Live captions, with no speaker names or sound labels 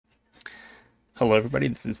Hello everybody,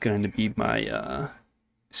 this is going to be my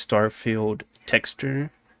Starfield texture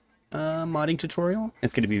modding tutorial.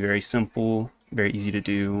 It's going to be very simple, very easy to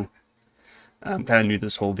do. I'm kind of new to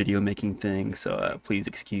this whole video making thing, so please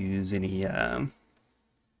excuse anything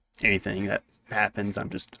that happens.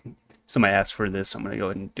 Somebody asked for this, so I'm going to go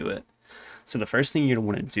ahead and do it. So the first thing you're going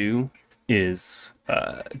to want to do is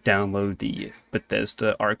download the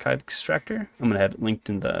Bethesda archive extractor. I'm going to have it linked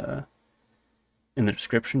in the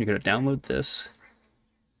description. You're going to download this,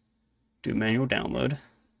 do manual download,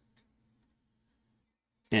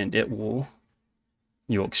 and you'll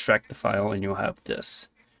extract the file and you'll have this.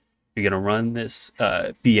 You're going to run this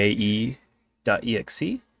bae.exe,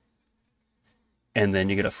 and then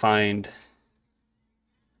you're going to find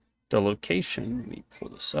the location. Let me pull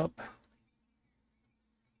this up.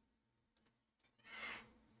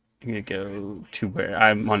 You're going to go to where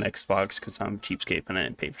I'm on Xbox because I'm cheapskate and I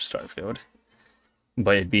didn't pay for Starfield.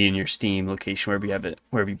 But it'd be in your Steam location, wherever you have it,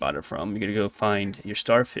 wherever you bought it from. You're gonna go find your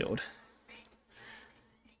Starfield,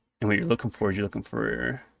 and what you're looking for is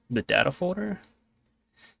the data folder.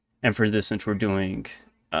 And for this, since we're doing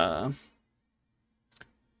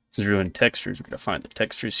textures, we're gonna find the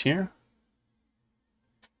textures here,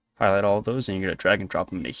 highlight all those, and you're gonna drag and drop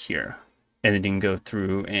them into here. And then you can go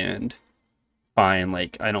through and find,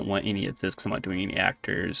 like, I don't want any of this because I'm not doing any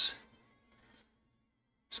actors,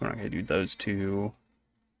 so we're not gonna do those two.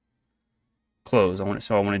 Clothes. I want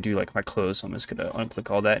to do like my clothes, so I'm just gonna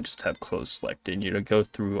unclick all that and just have clothes selected. And you're gonna go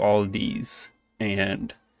through all of these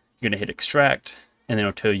and you're gonna hit extract, and then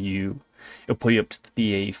it'll pull you up to the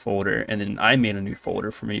BA folder, and then I made a new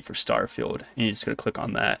folder for me for Starfield, and you're just gonna click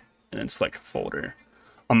on that and then select folder.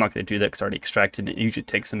 I'm not gonna do that because I already extracted it. It usually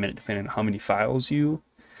takes a minute depending on how many files you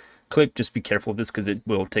click. Just be careful of this because it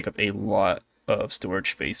will take up a lot of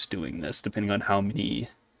storage space doing this, depending on how many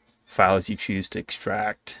files you choose to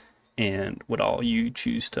extract and what all you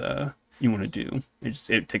want to do.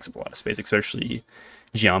 It takes up a lot of space, especially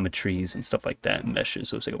geometries and stuff like that, and meshes,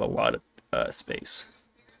 so it's take up a lot of space.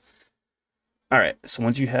 Alright, so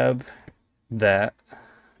once you have that,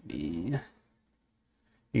 you're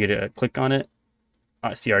gonna click on it.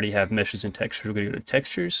 See, I already have meshes and textures. We're gonna go to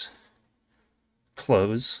textures,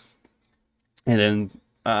 close, and then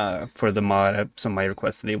for the mod, somebody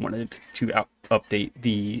requested they wanted to update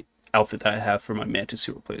the outfit that I have for my Mantis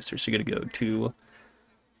suit replacer. So you're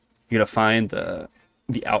gonna find the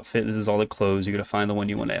outfit. This is all the clothes. You're gonna find the one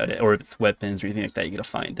you want to edit, or if it's weapons or anything like that, you're gonna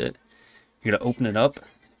find it. You're gonna open it up,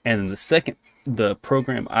 and then the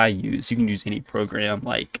program I use, you can use any program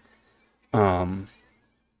like Photoshop.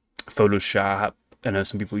 I know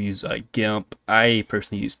some people use GIMP. I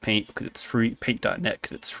personally use Paint because it's free. Paint.net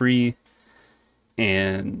because it's free,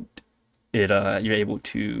 and you're able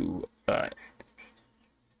to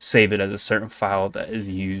save it as a certain file that is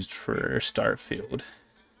used for Starfield.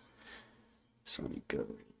 So let me go.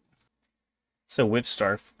 So with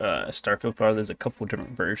Starfield file, there's a couple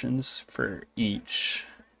different versions for each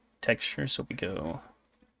texture. So if we go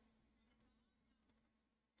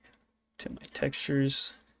to my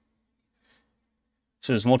textures,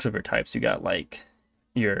 so there's multiple types. You got like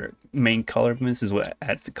your main color. This is what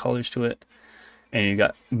adds the colors to it, and you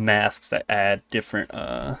got masks that add different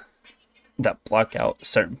that block out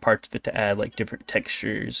certain parts of it to add like different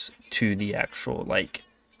textures to the actual like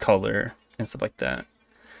color and stuff like that.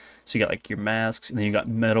 So you got like your masks, and then you got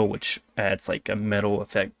metal, which adds like a metal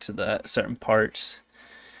effect to the certain parts.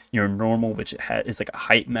 Your normal, which is like a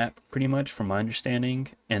height map pretty much from my understanding,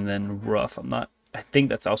 and then rough. I think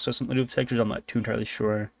that's also something to do with textures. I'm not too entirely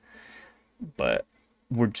sure, but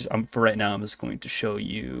for right now I'm just going to show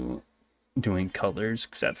you doing colors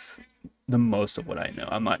because that's the most of what I know.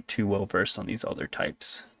 I'm not too well versed on these other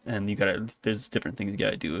types, and there's different things you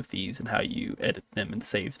gotta do with these and how you edit them and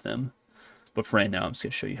save them. But for right now, I'm just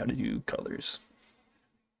gonna show you how to do colors.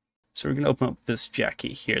 So we're gonna open up this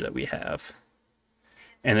jacket here that we have,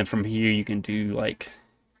 and then from here you can do like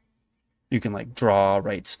draw,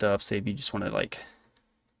 write stuff. Say if you just want to like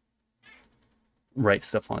write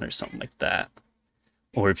stuff on or something like that.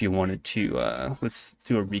 Or if you wanted to, let's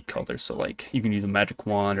do a recolor. So like you can use a magic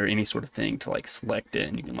wand or any sort of thing to like select it,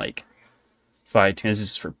 and you can like fine tune. This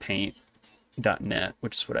is for paint.net,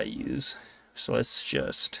 which is what I use. So I'm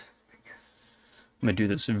gonna do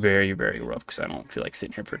this very, very rough because I don't feel like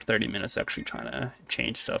sitting here for 30 minutes actually trying to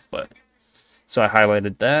change stuff. But so I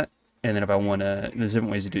highlighted that, and then if I want to, there's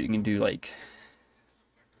different ways to do it. You can do like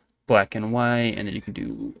black and white, and then you can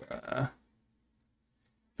do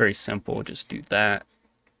very simple, just do that.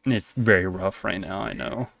 It's very rough right now, I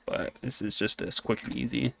know, but this is just as quick and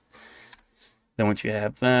easy. Then once you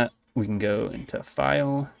have that, we can go into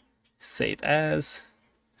File, Save As,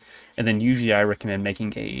 And then usually I recommend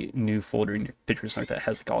making a new folder in your pictures like that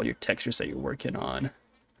has like all your textures that you're working on.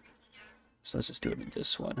 So let's just do it in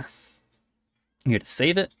this one. You got to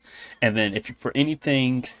save it, and then if you, for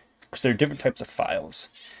anything, because there are different types of files.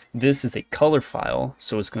 This is a color file,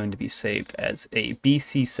 so it's going to be saved as a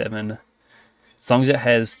BC7, as long as it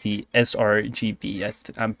has the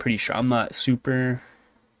sRGB. I'm pretty sure. I'm not super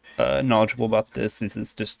knowledgeable about this. This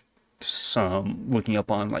is just some looking up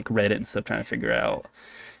on like Reddit and stuff, trying to figure out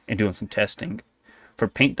and doing some testing. For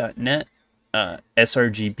Paint.net,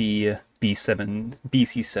 sRGB B7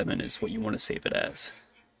 BC7 is what you want to save it as.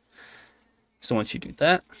 So once you do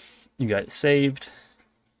that, you got it saved.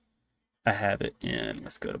 I have it in,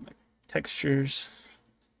 let's go to my textures.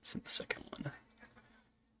 It's in the second one.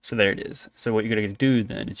 So there it is. So what you're going to do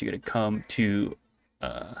then is you're going to come to,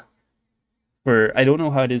 I don't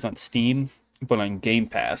know how it is on Steam, but on Game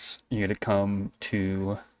Pass, you're going to come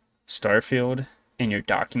to Starfield in your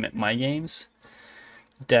document My Games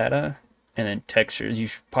data, and then textures. You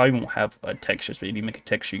probably won't have textures, but if you make a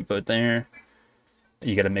texture, you go there.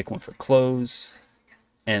 You got to make one for close,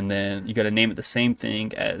 and then you got to name it the same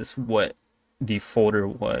thing as what the folder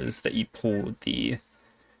was that you pulled the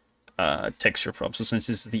texture from. So since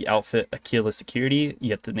this is the outfit Aquila security,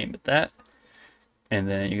 you have to name it that, and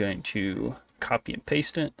then you're going to copy and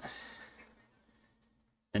paste it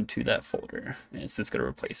into that folder, and it's just going to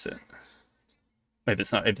replace it. If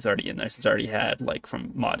it's not, if it's already in there, it's already had like from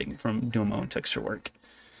modding, from doing my own texture work.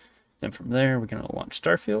 Then from there, we're going to launch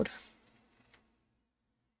Starfield.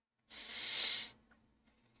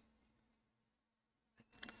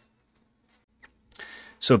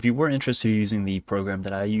 So if you were interested in using the program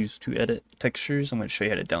that I use to edit textures, I'm going to show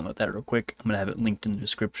you how to download that real quick. I'm going to have it linked in the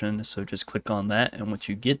description, so just click on that, and once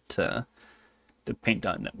you get to the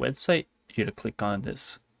Paint.net website, you're going to click on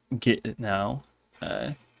this Get It Now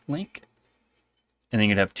link, and then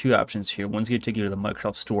you're going to have two options here. One's going to take you to the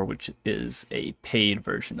Microsoft Store, which is a paid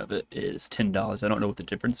version of it. It is $10. I don't know what the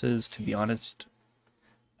difference is, to be honest.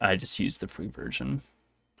 I just use the free version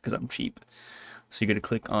because I'm cheap. So you're going to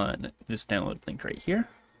click on this download link right here,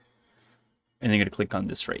 and then you're going to click on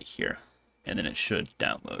this right here, and then it should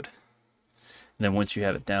download. And then once you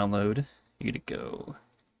have it download, you're going to go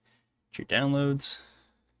to your downloads.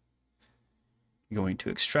 You're going to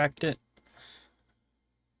extract it,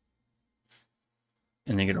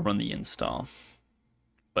 and then you're going to run the install.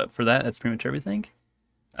 But for that, that's pretty much everything.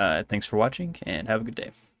 Thanks for watching, and have a good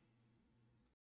day.